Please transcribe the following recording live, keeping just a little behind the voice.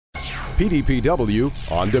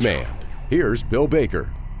PDPW On Demand. Here's Bill Baker.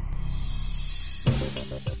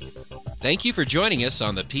 Thank you for joining us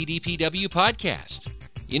on the PDPW podcast.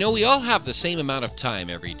 You know, we all have the same amount of time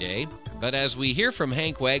every day, but as we hear from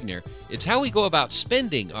Hank Wagner, it's how we go about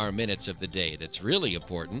spending our minutes of the day that's really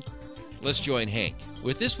important. Let's join Hank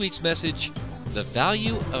with this week's message, The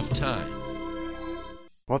Value of Time.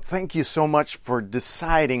 Well, thank you so much for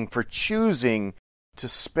choosing to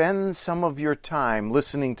spend some of your time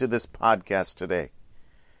listening to this podcast today.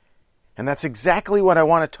 And that's exactly what I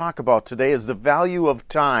want to talk about today is the value of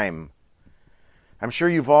time. I'm sure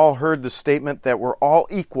you've all heard the statement that we're all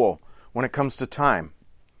equal when it comes to time.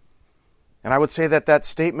 And I would say that that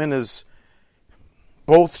statement is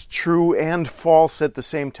both true and false at the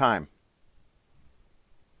same time.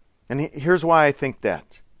 And here's why I think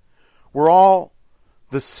that. We're all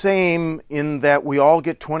the same in that we all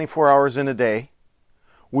get 24 hours in a day.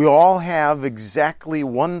 We all have exactly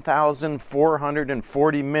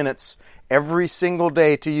 1,440 minutes every single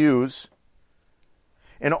day to use.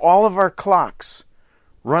 And all of our clocks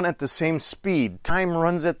run at the same speed. Time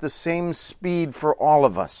runs at the same speed for all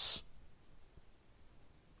of us.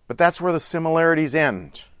 But that's where the similarities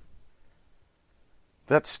end.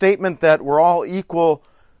 That statement that we're all equal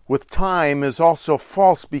with time is also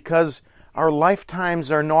false because our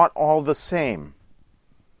lifetimes are not all the same.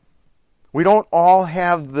 We don't all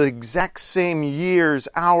have the exact same years,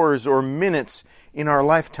 hours, or minutes in our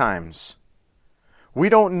lifetimes. We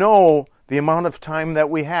don't know the amount of time that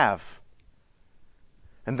we have.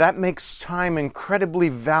 And that makes time incredibly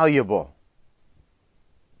valuable.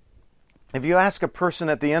 If you ask a person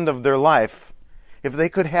at the end of their life if they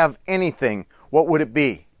could have anything, what would it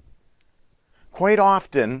be? Quite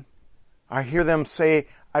often, I hear them say,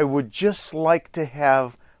 I would just like to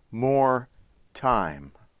have more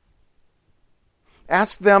time.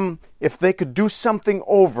 Ask them if they could do something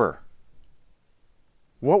over.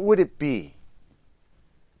 What would it be?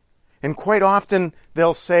 And quite often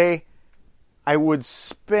they'll say, I would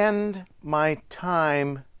spend my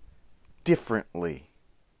time differently.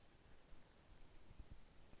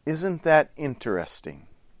 Isn't that interesting?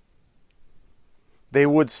 They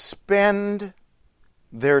would spend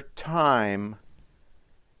their time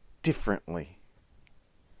differently.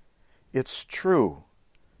 It's true.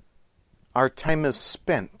 Our time is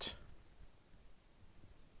spent.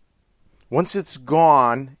 Once it's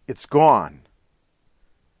gone, it's gone.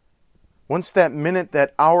 Once that minute,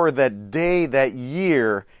 that hour, that day, that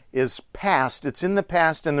year is past, it's in the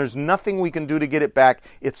past and there's nothing we can do to get it back.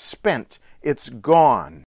 It's spent. It's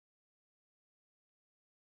gone.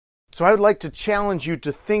 So I would like to challenge you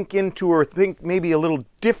to think into or think maybe a little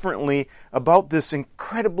differently about this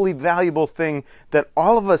incredibly valuable thing that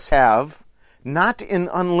all of us have, not in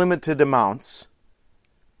unlimited amounts,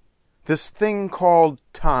 this thing called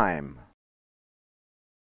time.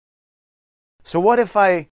 So what if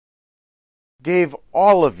I gave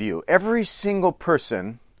all of you, every single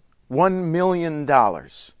person, $1 million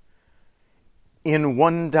in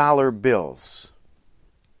 $1 bills?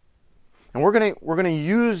 And we're going to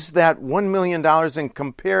use that $1 million and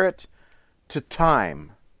compare it to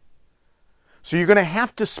time. So you're going to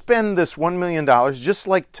have to spend this $1 million just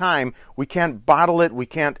like time. We can't bottle it. We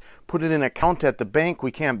can't put it in an account at the bank.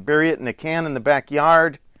 We can't bury it in a can in the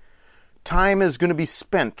backyard. Time is going to be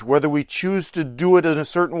spent. Whether we choose to do it in a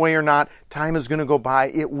certain way or not, time is going to go by.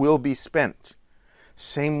 It will be spent.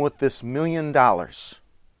 Same with this $1 million.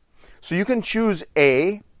 So you can choose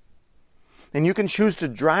A, and you can choose to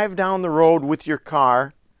drive down the road with your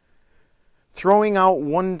car, throwing out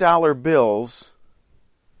 $1 bills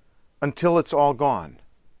until it's all gone.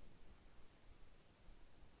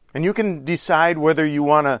 And you can decide whether you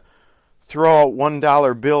want to throw out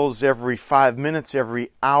 $1 bills every 5 minutes, every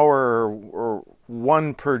hour, or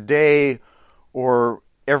one per day, or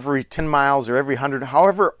every 10 miles, or every 100,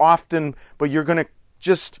 however often, but you're going to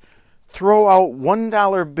just throw out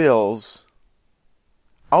 $1 bills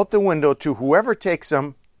out the window to whoever takes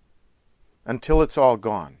them until it's all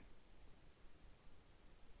gone.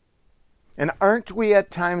 And aren't we at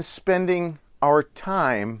times spending our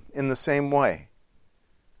time in the same way?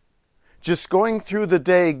 Just going through the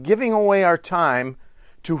day, giving away our time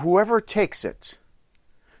to whoever takes it,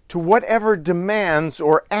 to whatever demands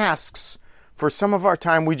or asks for some of our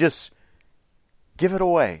time, we just give it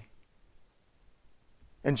away.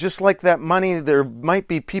 And just like that money, there might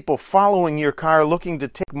be people following your car looking to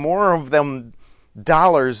take more of them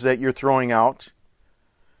dollars that you're throwing out.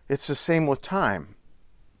 It's the same with time.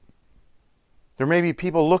 There may be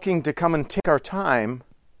people looking to come and take our time,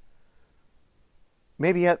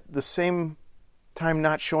 maybe at the same time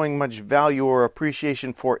not showing much value or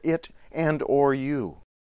appreciation for it and or you.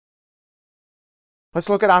 Let's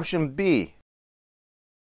look at option B.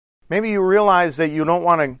 Maybe you realize that you don't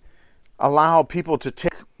want to allow people to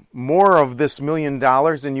take more of this $1 million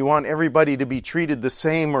and you want everybody to be treated the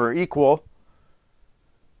same or equal.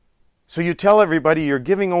 So you tell everybody you're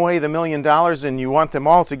giving away the $1 million and you want them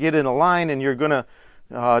all to get in a line, and you're going to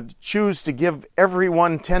choose to give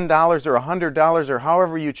everyone $10 or $100 or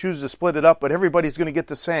however you choose to split it up, but everybody's going to get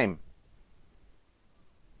the same.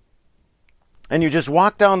 And you just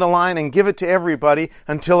walk down the line and give it to everybody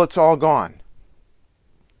until it's all gone.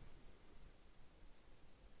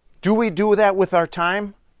 Do we do that with our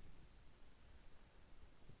time?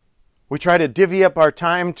 We try to divvy up our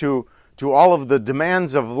time to all of the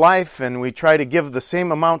demands of life, and we try to give the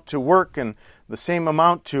same amount to work and the same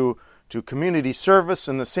amount to community service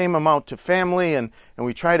and the same amount to family, and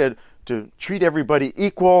we try to treat everybody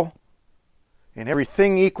equal and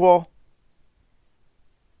everything equal.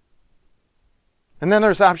 And then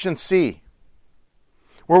there's option C,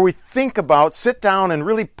 where we sit down and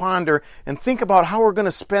really ponder and think about how we're going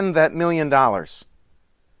to spend that $1 million.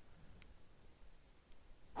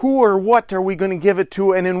 Who or what are we going to give it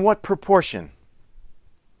to, and in what proportion?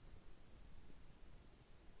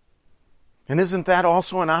 And isn't that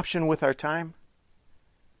also an option with our time?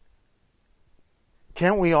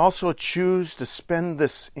 Can't we also choose to spend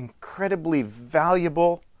this incredibly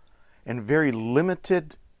valuable and very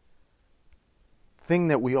limited thing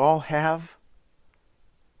that we all have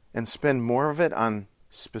and spend more of it on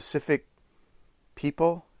specific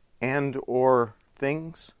people and or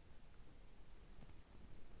things?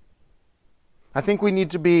 I think we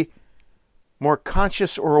need to be more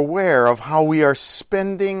conscious or aware of how we are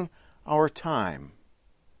spending our time.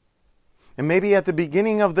 And maybe at the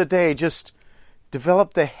beginning of the day, just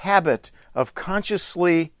develop the habit of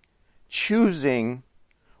consciously choosing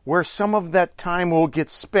where some of that time will get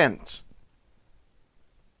spent.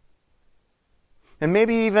 And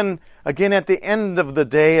maybe even, again, at the end of the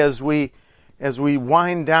day, as we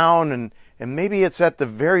wind down, and maybe it's at the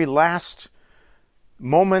very last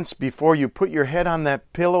moments before you put your head on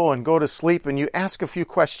that pillow and go to sleep, and you ask a few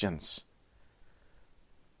questions.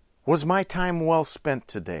 Was my time well spent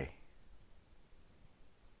today?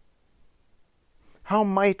 How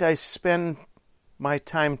might I spend my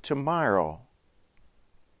time tomorrow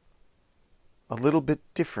a little bit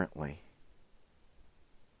differently?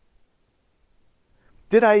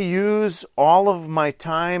 Did I use all of my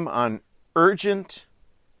time on urgent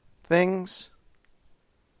things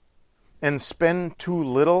and spend too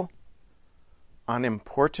little on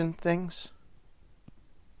important things?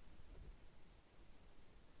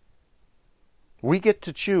 We get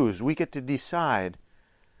to choose, we get to decide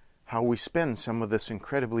how we spend some of this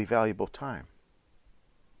incredibly valuable time.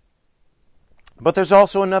 But there's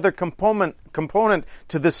also another component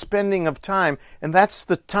to the spending of time, and that's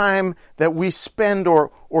the time that we spend or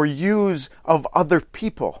use of other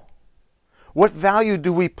people. What value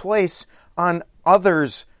do we place on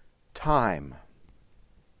others' time?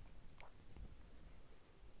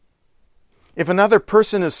 If another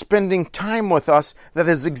person is spending time with us, that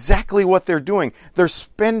is exactly what they're doing. They're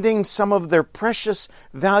spending some of their precious,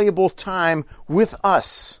 valuable time with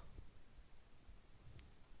us.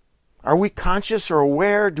 Are we conscious or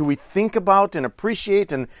aware? Do we think about and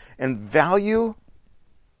appreciate and value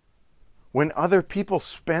when other people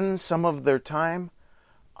spend some of their time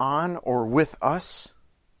on or with us?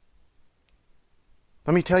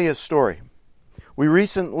 Let me tell you a story. We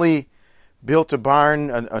recently built a barn,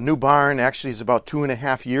 a new barn. Actually, it's about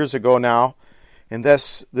 2.5 years ago now. And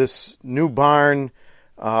this new barn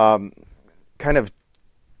kind of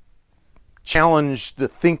challenged the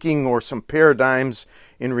thinking or some paradigms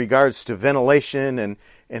in regards to ventilation, and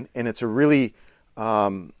it's a really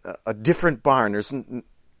a different barn. There's,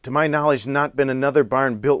 to my knowledge, not been another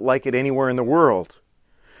barn built like it anywhere in the world.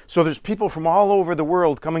 So there's people from all over the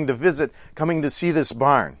world coming to visit, coming to see this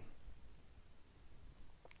barn.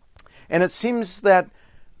 And it seems that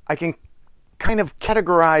I can kind of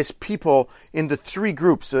categorize people into 3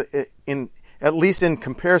 groups, at least in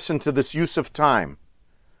comparison to this use of time.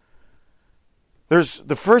 There's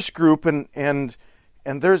the first group, and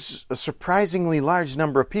there's a surprisingly large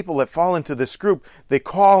number of people that fall into this group. They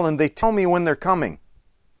call and they tell me when they're coming.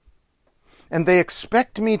 And they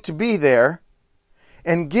expect me to be there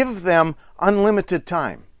and give them unlimited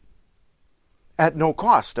time. At no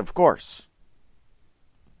cost, of course.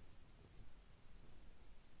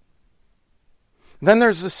 Then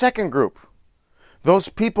there's the second group. Those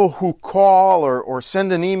people who call or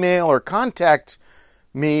send an email or contact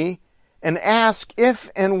me and ask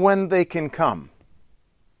if and when they can come.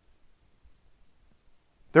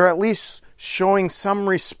 They're at least showing some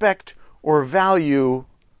respect or value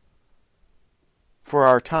for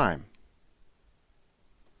our time.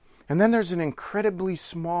 And then there's an incredibly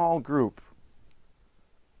small group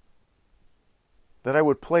that I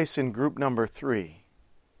would place in group number 3.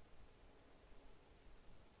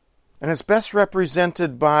 And it's best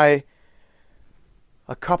represented by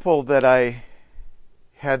a couple that I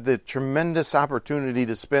had the tremendous opportunity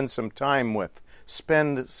to spend some time with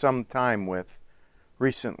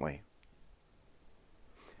recently.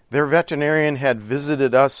 Their veterinarian had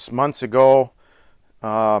visited us months ago,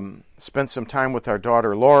 spent some time with our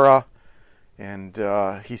daughter Laura, and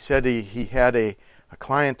he said he had a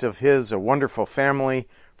client of his, a wonderful family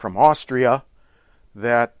from Austria,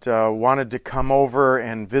 that wanted to come over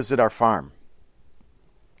and visit our farm.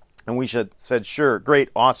 And we said, sure, great,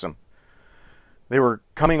 awesome. They were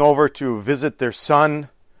coming over to visit their son,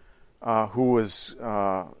 who was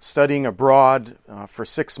studying abroad for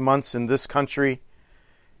 6 months in this country.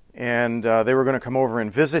 And they were going to come over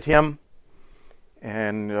and visit him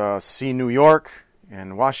and see New York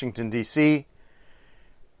and Washington, D.C.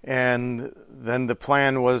 And then the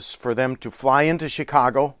plan was for them to fly into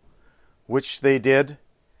Chicago, which they did,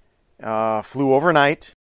 flew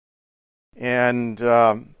overnight, and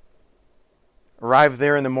arrived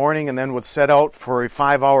there in the morning, and then would set out for a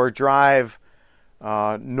 5-hour drive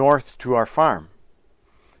north to our farm.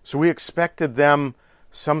 So we expected them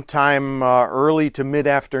sometime early to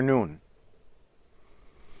mid-afternoon.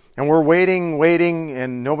 And we're waiting,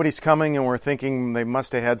 and nobody's coming, and we're thinking they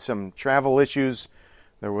must have had some travel issues.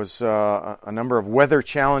 There was a number of weather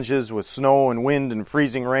challenges with snow and wind and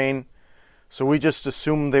freezing rain, so we just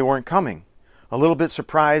assumed they weren't coming. A little bit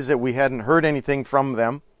surprised that we hadn't heard anything from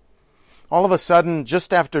them. All of a sudden,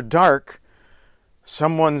 just after dark,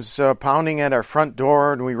 someone's pounding at our front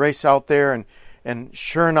door, and we race out there, and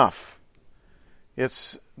sure enough,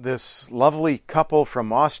 it's this lovely couple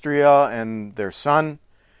from Austria and their son,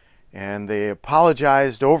 and they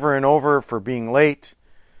apologized over and over for being late.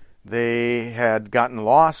 They had gotten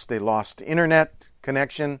lost. They lost internet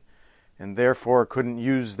connection and therefore couldn't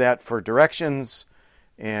use that for directions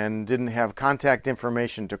and didn't have contact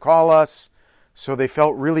information to call us. So they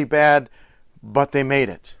felt really bad, but they made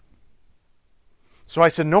it. So I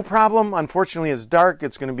said, no problem. Unfortunately, it's dark.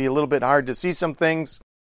 It's going to be a little bit hard to see some things.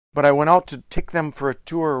 But I went out to take them for a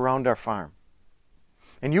tour around our farm.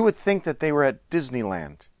 And you would think that they were at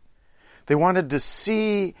Disneyland. They wanted to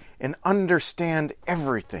see and understand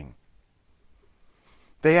everything.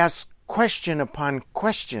 They asked question upon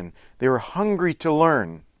question. They were hungry to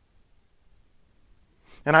learn.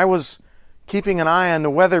 And I was keeping an eye on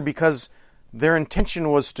the weather because their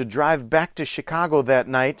intention was to drive back to Chicago that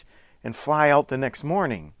night and fly out the next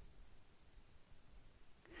morning.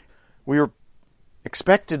 We were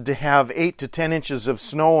expected to have 8 to 10 inches of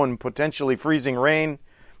snow and potentially freezing rain.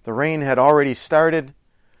 The rain had already started.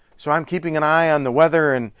 So I'm keeping an eye on the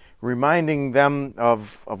weather and reminding them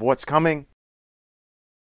of what's coming.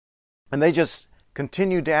 And they just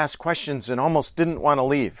continued to ask questions and almost didn't want to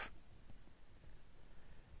leave.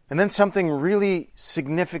 And then something really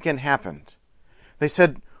significant happened. They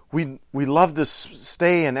said, we'd love to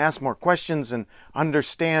stay and ask more questions and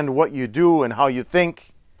understand what you do and how you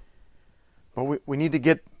think. But we need to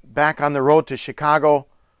get back on the road to Chicago.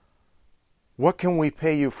 What can we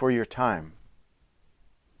pay you for your time?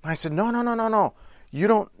 I said, no. You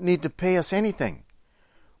don't need to pay us anything.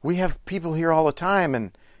 We have people here all the time,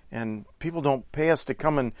 and people don't pay us to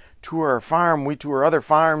come and tour our farm. We tour other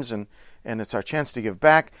farms, and it's our chance to give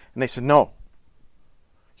back. And they said, no.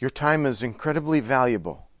 Your time is incredibly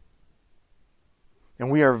valuable. And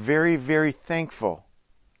we are very, very thankful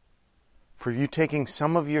for you taking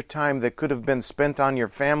some of your time that could have been spent on your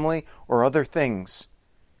family or other things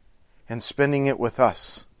and spending it with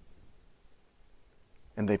us.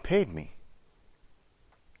 And they paid me.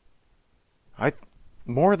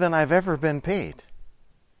 More than I've ever been paid.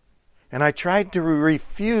 And I tried to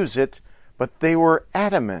refuse it, but they were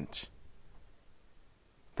adamant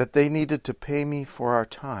that they needed to pay me for our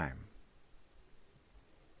time.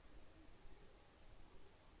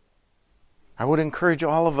 I would encourage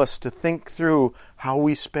all of us to think through how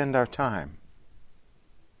we spend our time.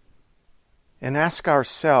 And ask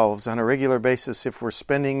ourselves on a regular basis if we're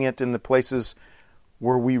spending it in the places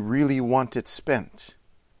where we really want it spent.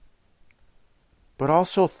 But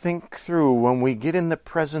also think through when we get in the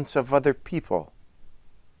presence of other people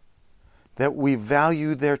that we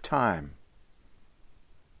value their time.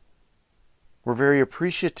 We're very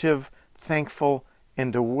appreciative, thankful,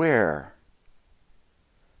 and aware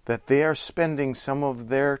that they are spending some of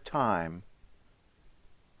their time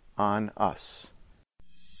on us.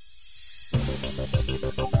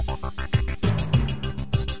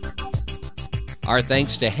 Our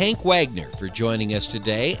thanks to Hank Wagner for joining us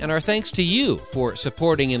today, and our thanks to you for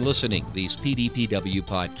supporting and listening to these PDPW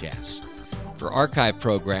podcasts. For archive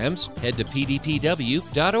programs, head to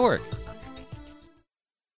pdpw.org.